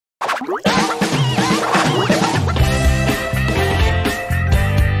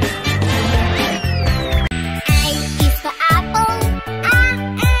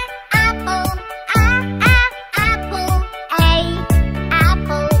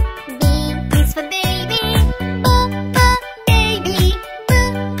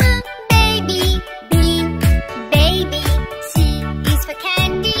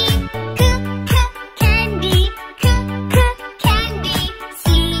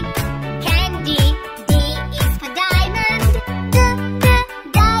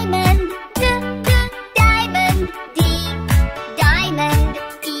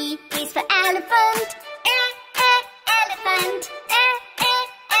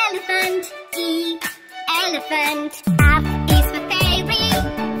Elephant. F is for fairy.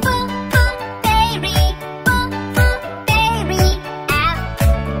 Fairy. Fairy. F,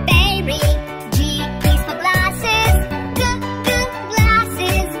 fairy. G is for glasses.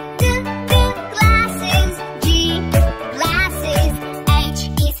 Glasses. Glasses. G, glasses. H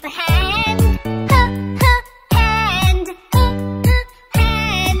is for hand. Hand.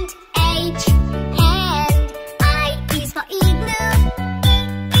 Hand. H, hand. I is for igloo.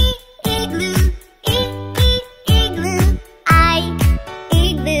 Igloo.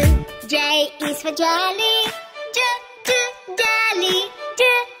 J is for jelly. Jelly.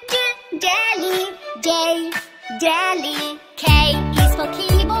 Jelly. J, jelly. K is for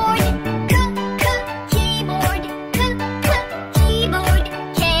keyboard. Keyboard. Keyboard.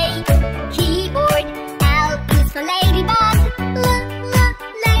 K, keyboard. L is for ladybug.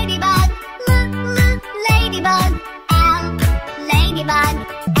 Ladybug. Ladybug. L, ladybug.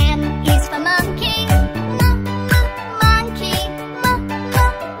 M is for monkey.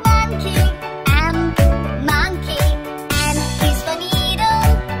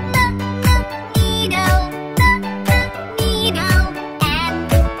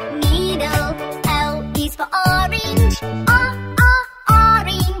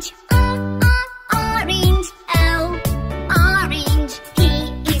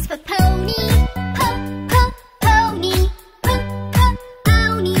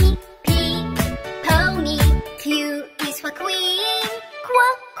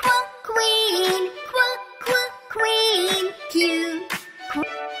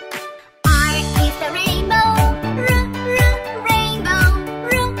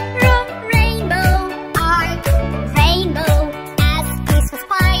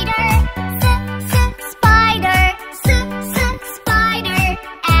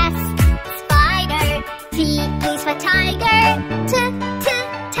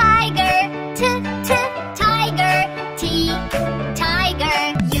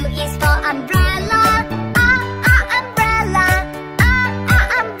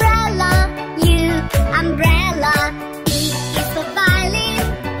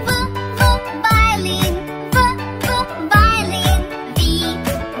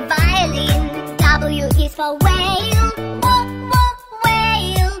 For whale, whale,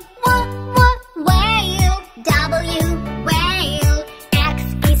 whale. W, whale. X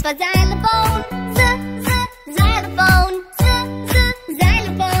is for xylophone, xylophone,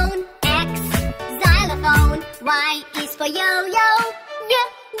 xylophone. X, xylophone. Y is for yo-yo,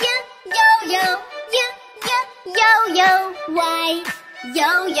 yo-yo, yo-yo. Y,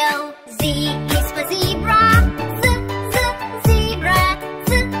 yo-yo. Z is for zebra, zebra.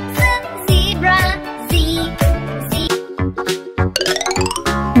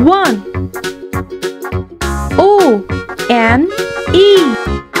 1 O-N-E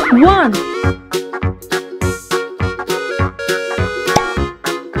 1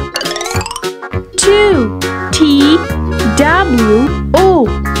 2 T-W-O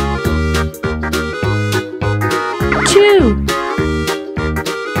 2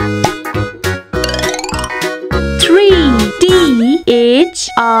 3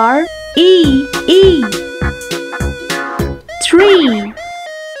 D-H-R-E-E 3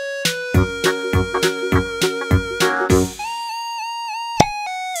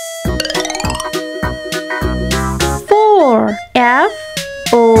 4 F-O-U-R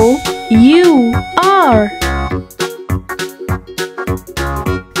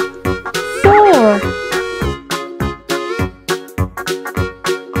 4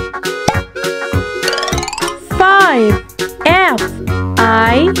 5 F-I-V-E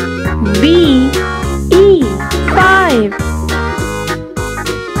 5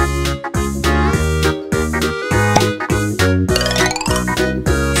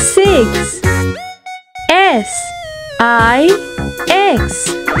 6 S-I-X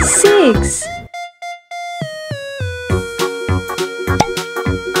 6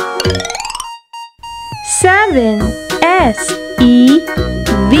 7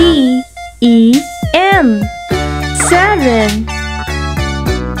 S-E-V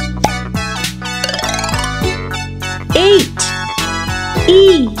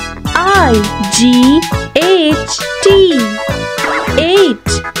 8.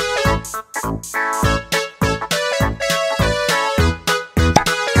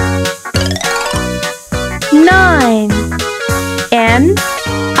 9. N-I-N-E.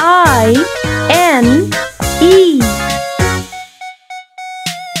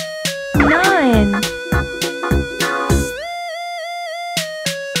 9.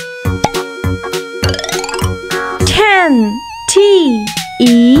 10.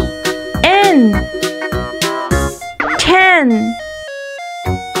 T-E-N. 10.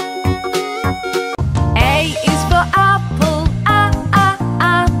 A is for apple,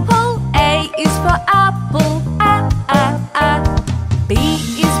 apple. A is for apple, B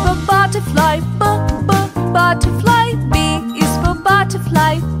is for butterfly, butterfly. B is for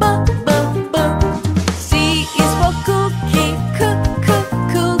butterfly, C is for cookie,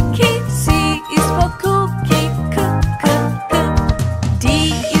 cookie. C is for cookie, D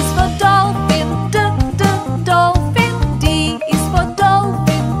is for dolphin, dolphin. D is for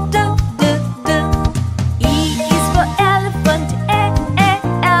dolphin, E is for elephant,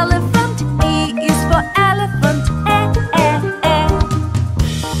 elephant. E is for elephant,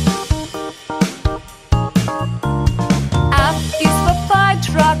 F is for fire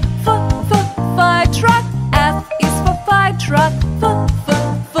truck, fire truck. F is for fire truck,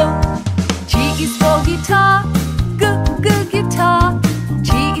 G is for guitar, guitar. G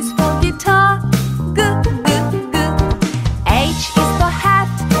is for guitar, H is for hat,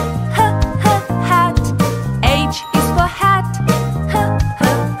 hat. H is for hat,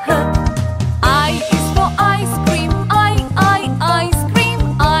 I is for ice cream, ice cream.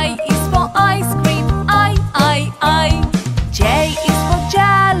 I is for ice cream, I. J is for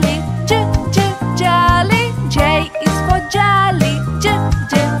jelly, jelly. J is for jelly, J.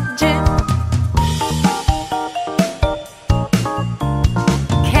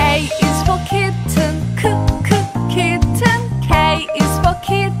 K is for kitten, kitten. K is for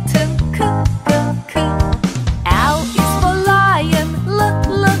kitten, L is for lion,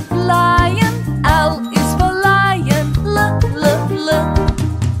 lion. L is for lion,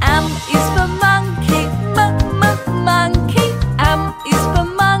 M is for monkey, monkey. M is for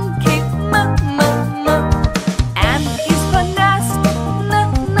monkey, N is for nest,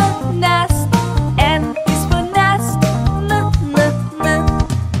 nest. N is for nest,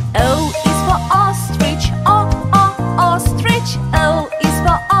 O is for ostrich, ostrich. O is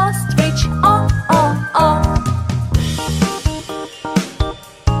for ostrich,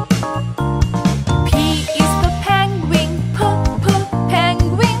 P is for penguin,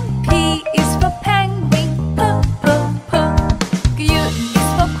 penguin. P is for penguin, Q is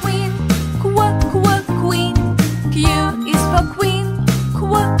for queen, queen. Q is for queen,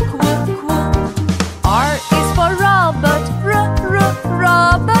 R is for Robert,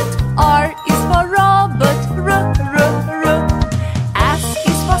 Robert. R is for Robert, S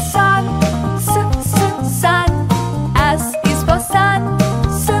is for sun, sun. S is for sun,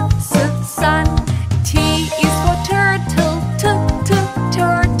 sun. T is for turtle,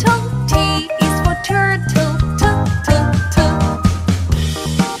 turtle. T is for turtle,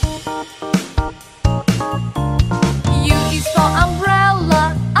 U is for umbrella,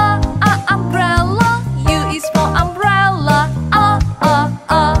 umbrella. U is for umbrella,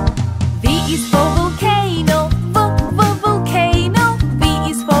 V is for volcano, volcano. V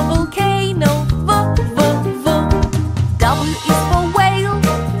is for volcano, W is for whale,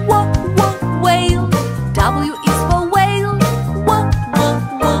 whale. W is for whale,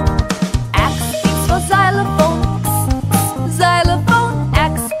 X is for xylophone, xylophone.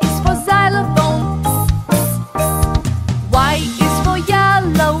 X is for xylophone, Y is for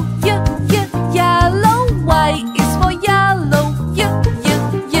yellow, yellow. Y is for yellow,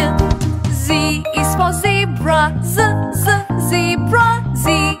 Z is for zebra, zebra. Z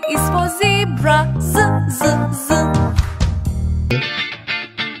is for zebra, z.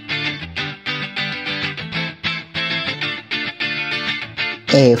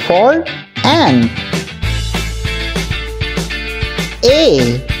 A for ant.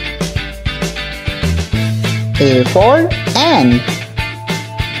 A for ant.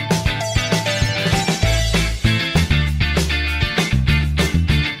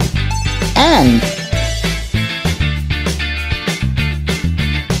 Ant.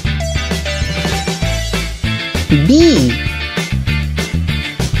 B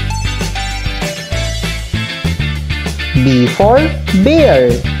for bear.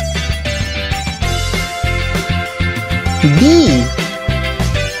 B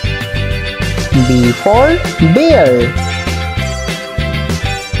for bear.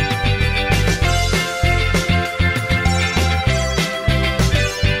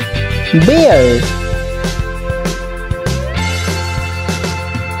 Bear.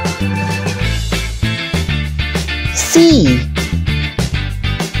 C.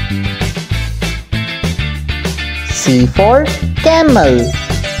 C for camel.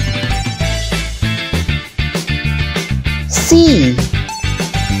 C.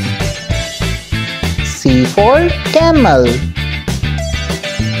 C for camel.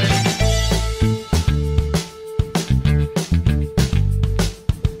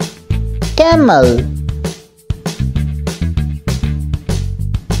 Camel.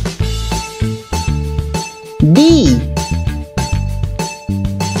 D.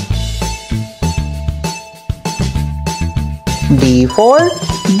 D for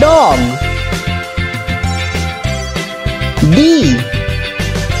dog. D.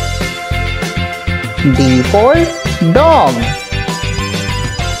 D for dog.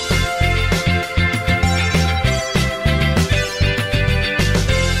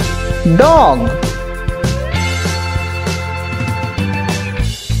 Dog.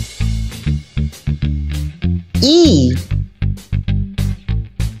 E.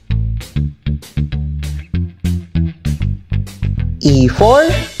 E for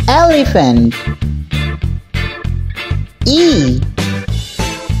elephant. E.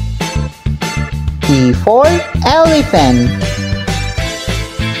 E for elephant.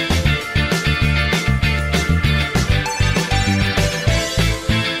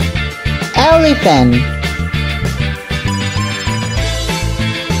 Elephant.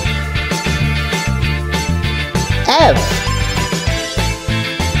 F.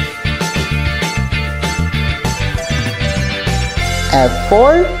 F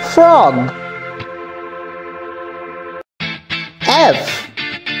for frog. F.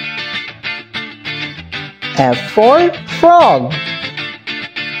 F for frog.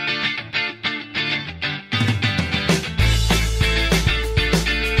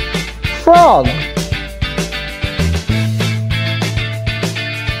 Frog.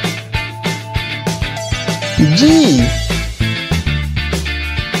 G.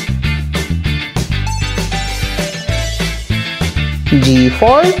 G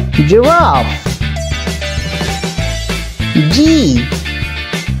for giraffe. G.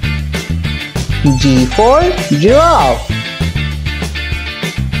 G for giraffe.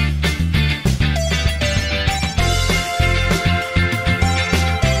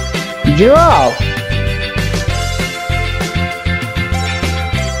 Giraffe.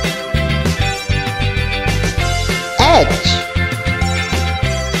 H.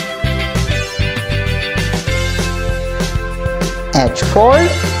 H for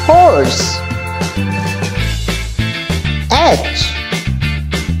horse. H.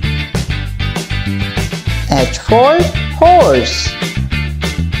 H for horse.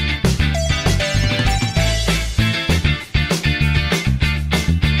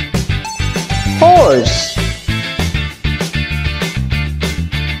 Horse.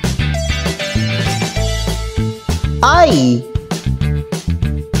 I.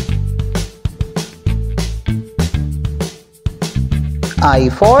 I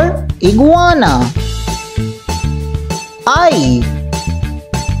for iguana. I.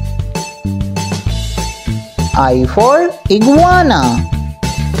 I for iguana.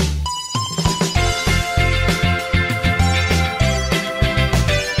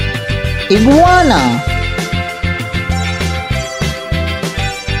 Iguana.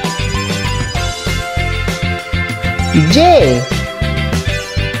 J.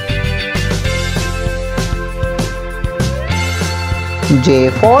 J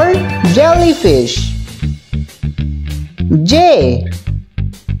for jellyfish. J.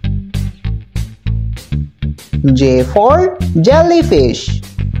 J for jellyfish.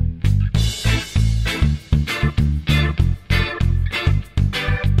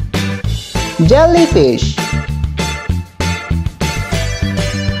 Jellyfish.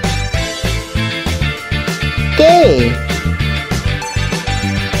 K.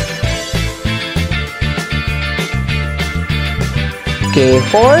 K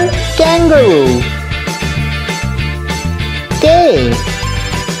for kangaroo. K.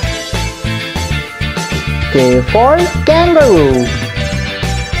 K for kangaroo.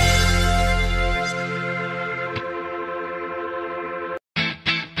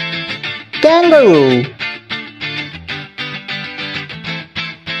 Kangaroo.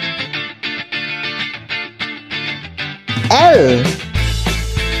 L.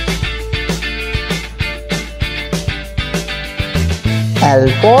 L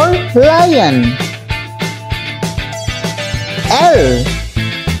for lion. L.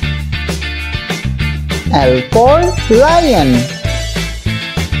 L for lion.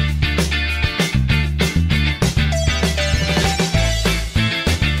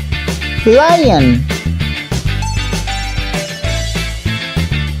 Lion.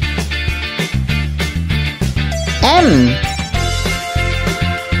 M.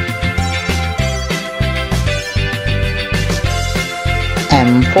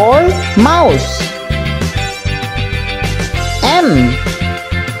 M for mouse. M.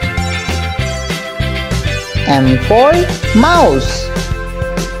 M for mouse.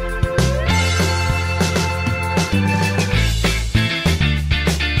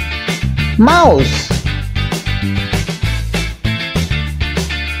 Mouse.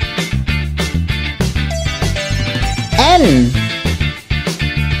 N.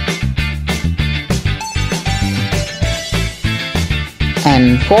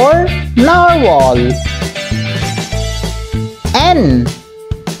 N for narwhal. N.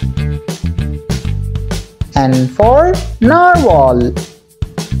 N for narwhal.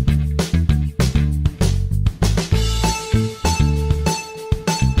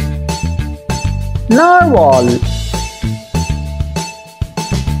 Narwhal.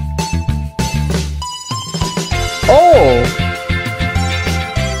 O.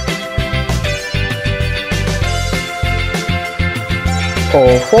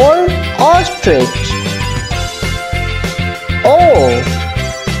 O for ostrich. O.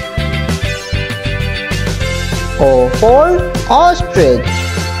 O for ostrich.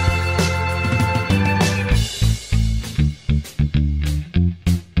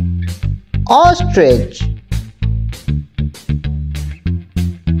 Ostrich.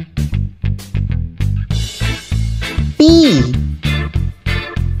 P.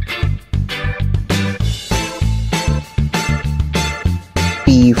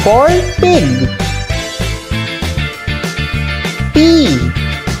 P for pig. P.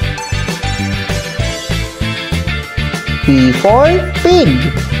 P for pig.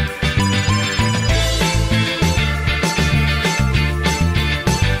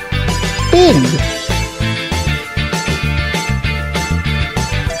 Pig.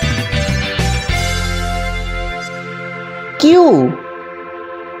 Q.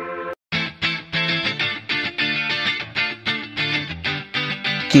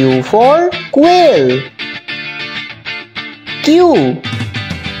 Q for quail. Q.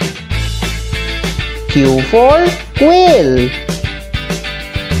 Q for quail.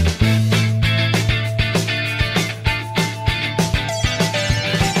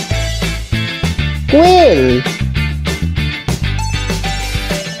 Quail.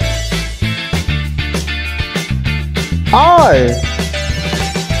 R.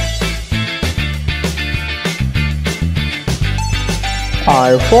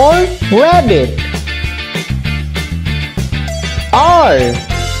 R for rabbit. R.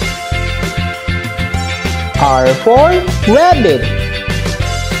 R for rabbit.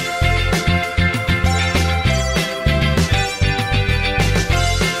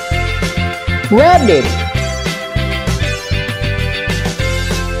 Rabbit.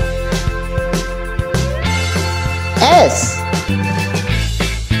 S.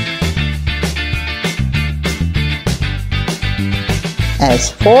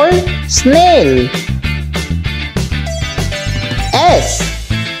 S for snail. S.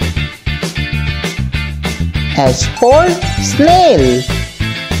 S for snail.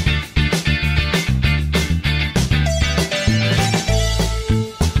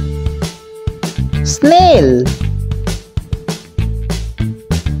 Snail.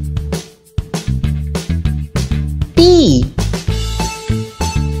 T.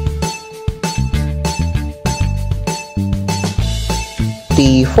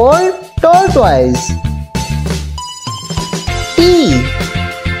 T for tortoise. T.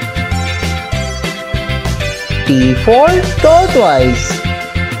 T for tortoise.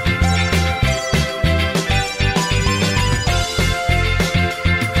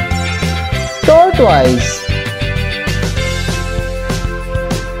 Tortoise.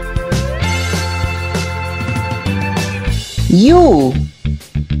 U.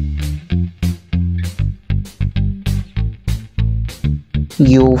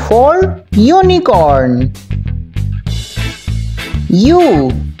 U for unicorn.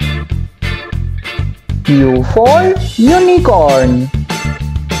 U. U for unicorn.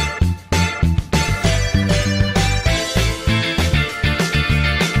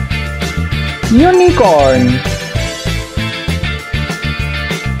 Unicorn.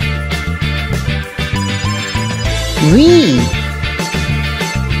 V.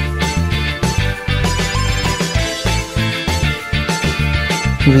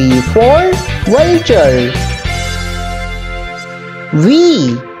 V for vulture.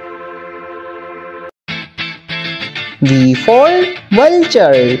 V. V for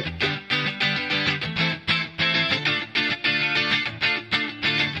vulture.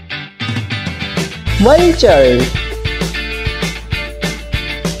 Vulture.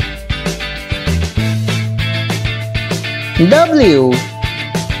 W.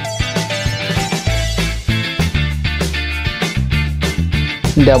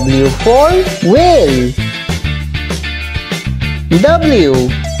 W for whale. W.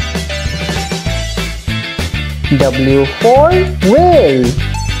 W for whale.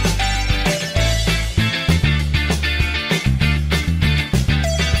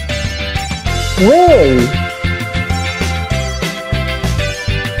 Whale.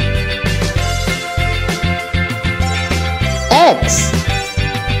 X.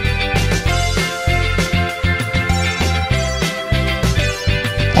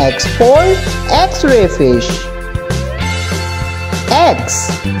 X for X-ray fish. X.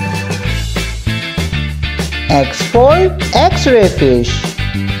 X for X-ray fish.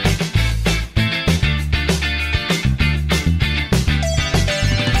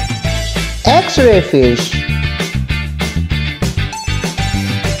 X-ray fish.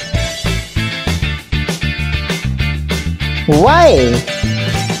 Y.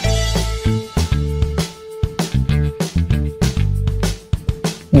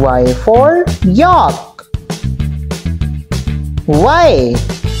 Y for yak. Y.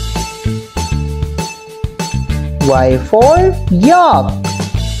 Y for yak.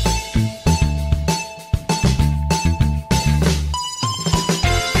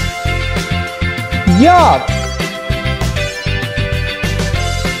 Yak.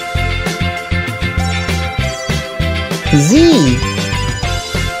 Z.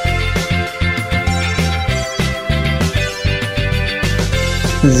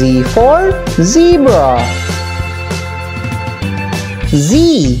 Z for zebra.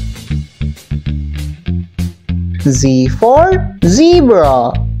 Z. Z for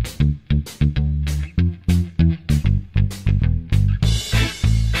zebra.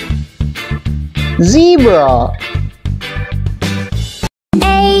 Zebra.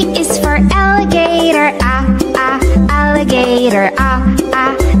 A is for alligator, alligator,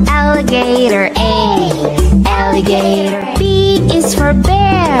 alligator, A, alligator. B is for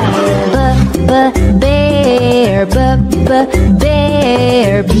bear, bear,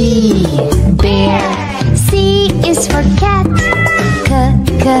 bear, B, bear. C is for cat, cat,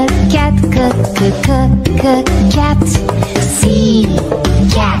 cat, C,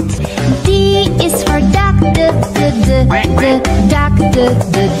 cat. D is for duck, duck, duck,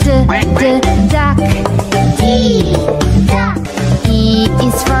 D, duck. E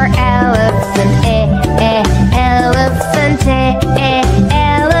is for elephant, elephant, elephant.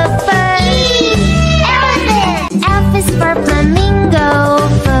 Elephant. F is for flamingo,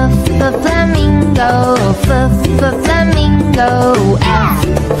 flamingo, flamingo, F,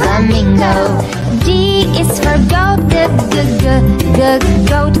 flamingo. G is for goat,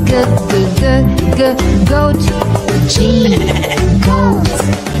 goat, goat, G, goat.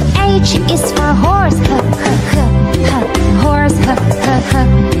 H is for horse, horse,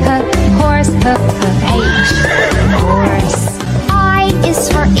 horse, H, horse. I is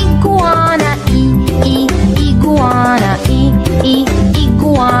for iguana, iguana,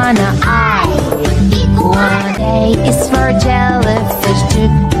 iguana, I, iguana. J is for jellyfish,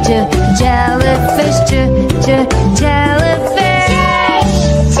 jellyfish, jellyfish.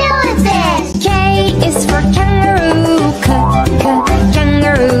 Jellyfish. K is for kangaroo,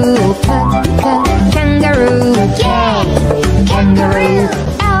 kangaroo, kangaroo, K, kangaroo.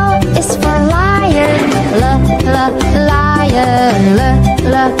 L is for lion, lion,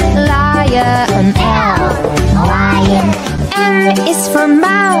 lion, L, lion. M is for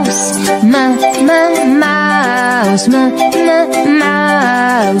mouse, mouse, mouse, M,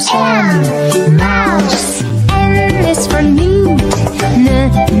 mouse. N is for newt,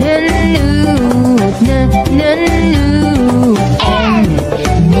 newt, N,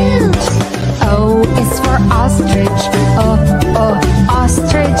 newt. O is for ostrich,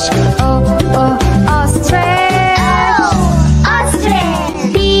 ostrich, ostrich,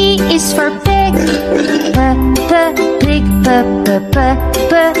 ostrich. P is for pig, pig,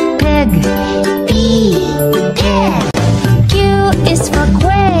 pig, P, pig. Q is for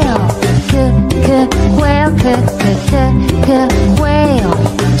quail, quail, quail,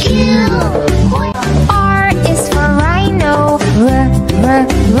 Q, quail. R is for rhino,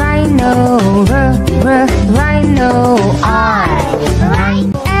 rhino, rhino, R,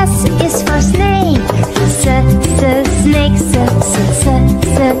 rhino. S is for snake, snake,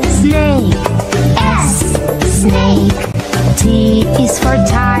 snake, S, snake. T is for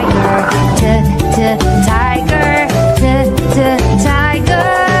tiger, tiger, tiger, tiger.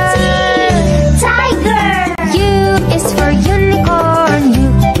 U is for unicorn,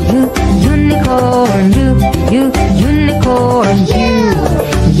 unicorn, unicorn,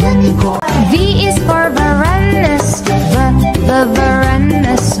 unicorn. V is for varanus,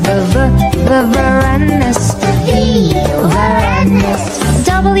 Varanus. V, Varanus.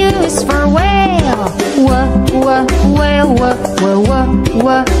 W is for whale. Whale.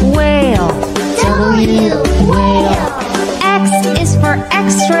 Whale. W, whale. X is for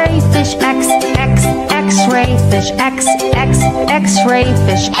X-ray fish. X-ray fish. X-ray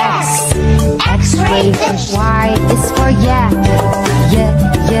fish. X-ray fish. Y is for yak.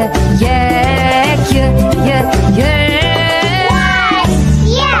 Yeah.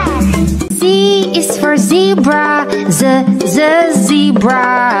 Z is for zebra. Zebra.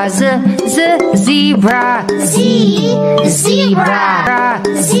 Zebra. Z, zebra.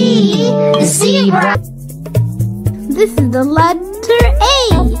 Z, zebra. This is the letter A.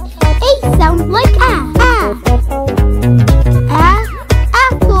 A sounds like A.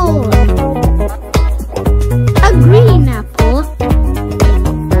 Apple. A green apple.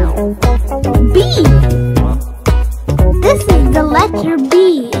 B. This is the letter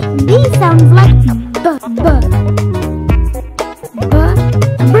B. B sounds like B.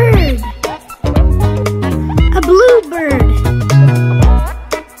 Bird. A bluebird.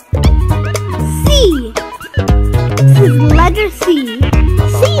 C. This is letter C.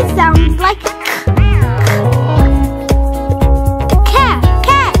 C sounds like cat.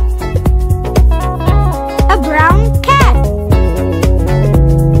 A brown cat.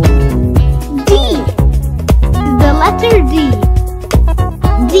 D. The letter D.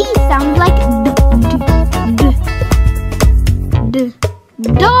 D sounds like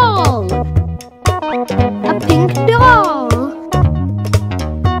doll. A pink doll.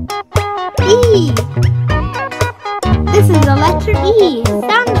 E. This is the letter E.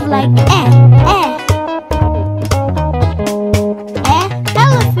 Sounds like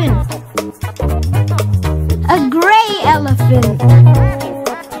elephant. A gray elephant.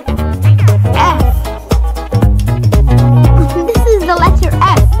 F. This is the letter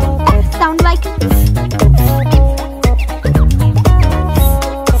F. F sounds like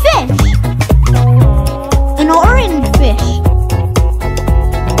fish. An orange fish.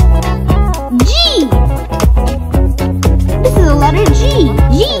 G. This is the letter G.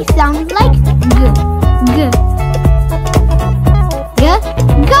 G sounds like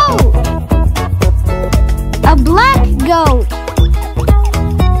goat. A black goat.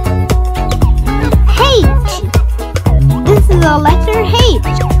 H. This is the letter H.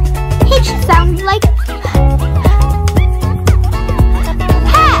 H sounds like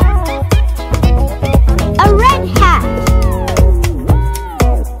hat. A red hat.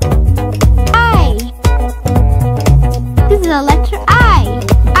 I. This is the letter I.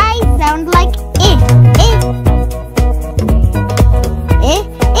 I sound like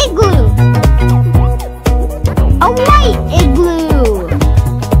igloo. A white igloo.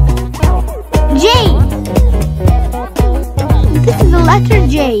 J. This is the letter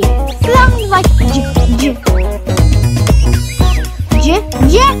J. Sounds like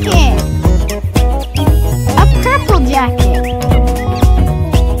jacket. A purple jacket.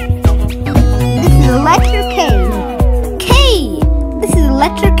 This is the letter K. This is the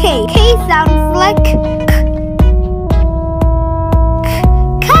letter K. K sounds like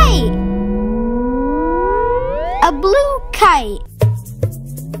kite. A blue kite.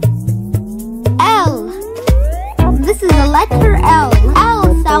 L. This is the letter L. L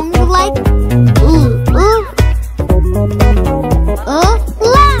sounds like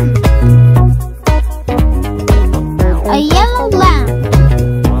lamb. A yellow lamb.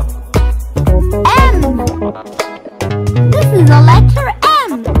 M. This is the letter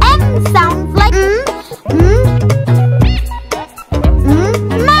M. M sounds like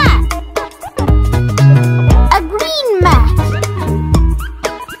mat. A green mat.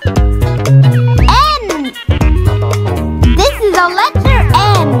 N. This is the letter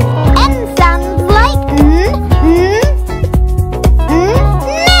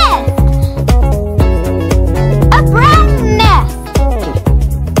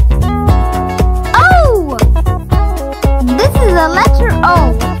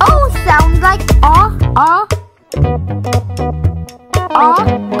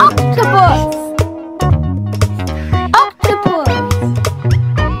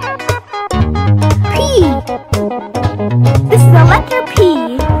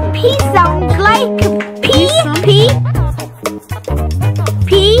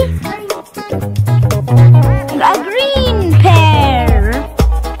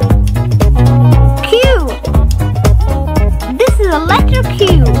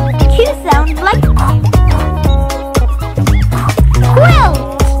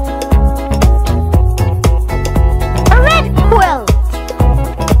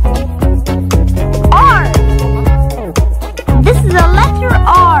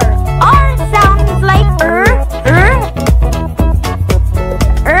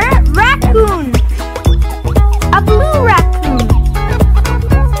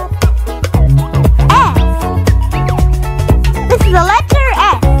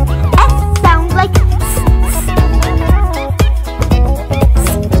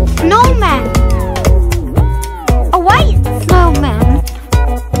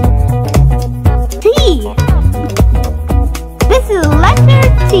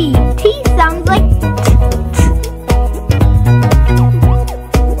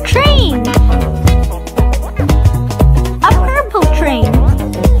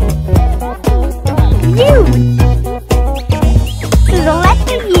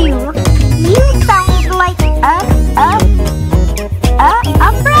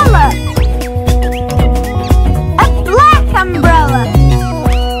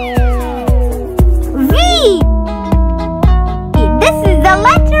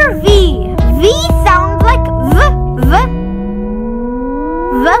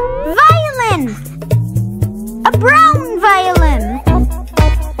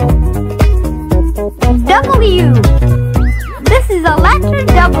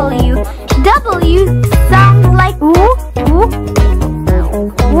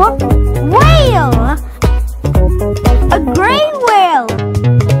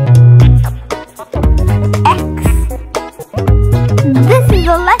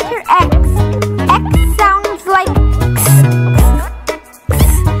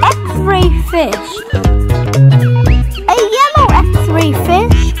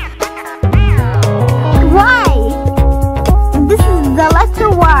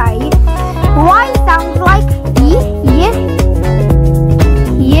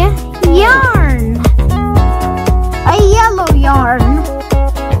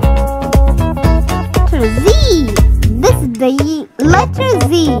letter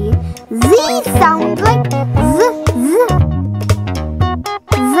Z. Z sounds like Z, Z.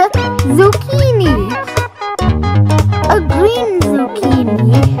 Z, zucchini. A green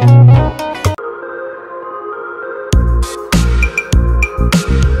zucchini.